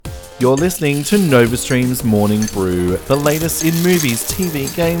You're listening to NovaStream's Morning Brew, the latest in movies,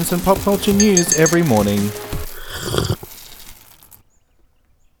 TV, games, and pop culture news every morning.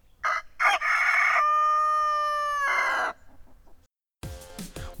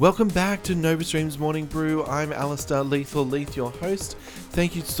 Welcome back to NovaStream's Morning Brew. I'm Alistair Lethal Leith, your host.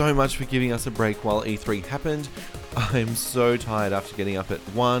 Thank you so much for giving us a break while E3 happened. I'm so tired after getting up at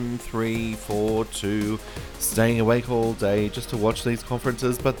 1, 3, 4, 2, staying awake all day just to watch these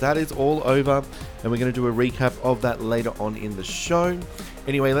conferences, but that is all over, and we're going to do a recap of that later on in the show.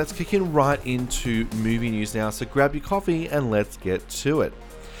 Anyway, let's kick in right into movie news now, so grab your coffee and let's get to it.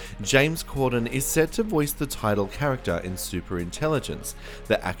 James Corden is set to voice the title character in Superintelligence.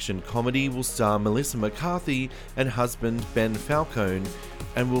 The action comedy will star Melissa McCarthy and husband Ben Falcone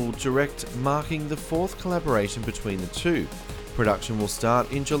and will direct, marking the fourth collaboration between the two. Production will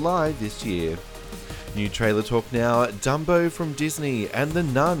start in July this year. New trailer talk now. Dumbo from Disney and The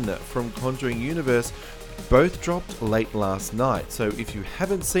Nun from Conjuring Universe both dropped late last night, so if you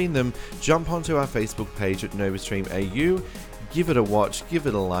haven't seen them, jump onto our Facebook page at NovaStreamAU. Give it a watch, give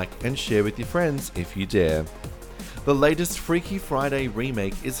it a like, and share with your friends if you dare. The latest Freaky Friday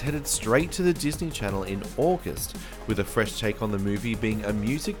remake is headed straight to the Disney Channel in August, with a fresh take on the movie being a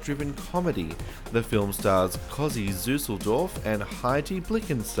music-driven comedy. The film stars Kozzy Zusseldorf and Heidi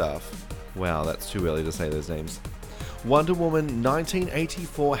Blickenstaff. Wow, that's too early to say those names. Wonder Woman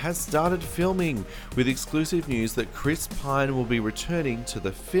 1984 has started filming, with exclusive news that Chris Pine will be returning to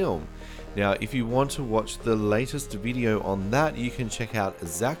the film. Now, if you want to watch the latest video on that, you can check out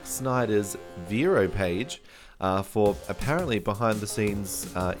Zack Snyder's Vero page for apparently behind the scenes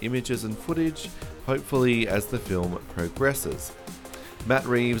images and footage, hopefully as the film progresses. Matt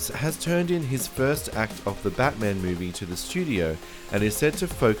Reeves has turned in his first act of the Batman movie to the studio and is said to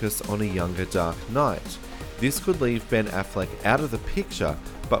focus on a younger Dark Knight. This could leave Ben Affleck out of the picture,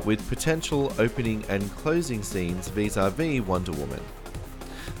 but with potential opening and closing scenes vis-a-vis Wonder Woman.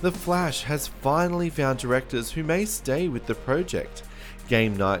 The Flash has finally found directors who may stay with the project.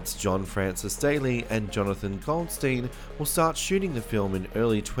 Game Night's John Francis Daly and Jonathan Goldstein will start shooting the film in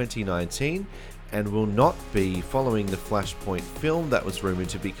early 2019 and will not be following the Flashpoint film that was rumoured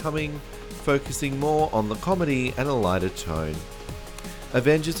to be coming, focusing more on the comedy and a lighter tone.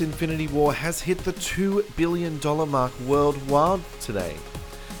 Avengers Infinity War has hit the $2 billion mark worldwide today.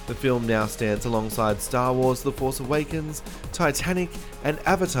 The film now stands alongside Star Wars The Force Awakens, Titanic, and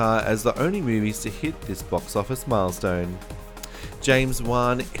Avatar as the only movies to hit this box office milestone. James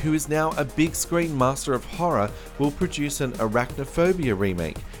Wan, who is now a big screen master of horror, will produce an Arachnophobia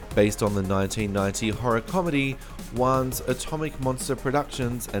remake based on the 1990 horror comedy. Wan's Atomic Monster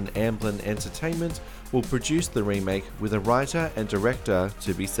Productions and Amblin Entertainment will produce the remake with a writer and director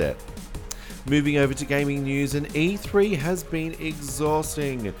to be set. Moving over to gaming news, and E3 has been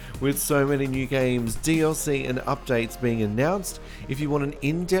exhausting with so many new games, DLC and updates being announced. If you want an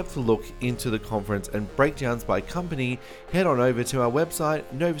in-depth look into the conference and breakdowns by company, head on over to our website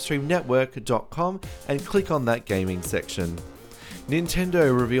novastreamnetwork.com and click on that gaming section.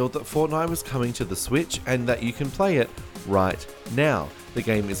 Nintendo revealed that Fortnite was coming to the Switch and that you can play it right now. The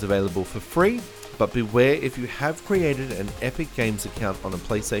game is available for free, but beware, if you have created an Epic Games account on a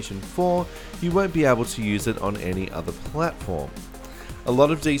PlayStation 4, you won't be able to use it on any other platform. A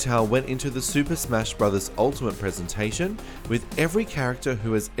lot of detail went into the Super Smash Bros. Ultimate presentation, with every character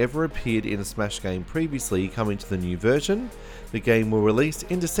who has ever appeared in a Smash game previously coming to the new version. The game will release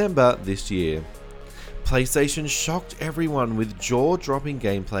in December this year. PlayStation shocked everyone with jaw-dropping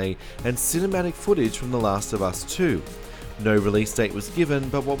gameplay and cinematic footage from The Last of Us 2. No release date was given,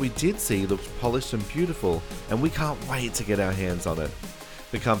 but what we did see looked polished and beautiful, and we can't wait to get our hands on it.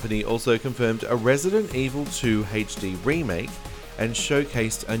 The company also confirmed a Resident Evil 2 HD remake and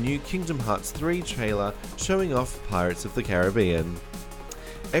showcased a new Kingdom Hearts 3 trailer showing off Pirates of the Caribbean.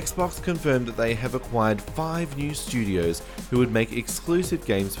 Xbox confirmed that they have acquired 5 new studios who would make exclusive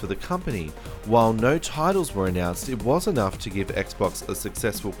games for the company. While no titles were announced, it was enough to give Xbox a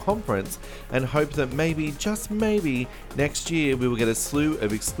successful conference and hope that maybe, just maybe, next year we will get a slew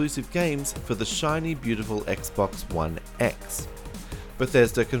of exclusive games for the shiny, beautiful Xbox One X.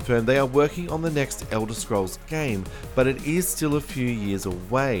 Bethesda confirmed they are working on the next Elder Scrolls game, but it is still a few years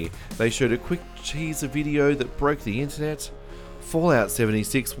away. They showed a quick teaser video that broke the internet. Fallout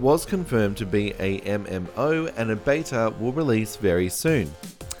 76 was confirmed to be a MMO, and a beta will release very soon.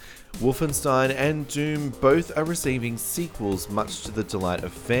 Wolfenstein and Doom both are receiving sequels, much to the delight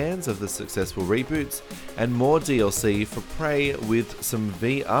of fans of the successful reboots, and more DLC for Prey with some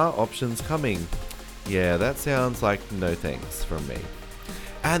VR options coming. Yeah, that sounds like no thanks from me.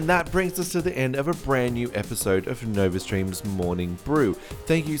 And that brings us to the end of a brand new episode of NovaStream's Morning Brew.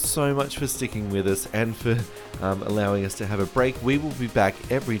 Thank you so much for sticking with us and for allowing us to have a break. We will be back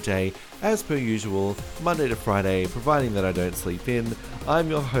every day, as per usual, Monday to Friday, providing that I don't sleep in. I'm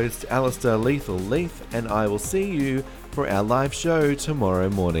your host, Alistair Lethal Leith, and I will see you for our live show tomorrow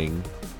morning.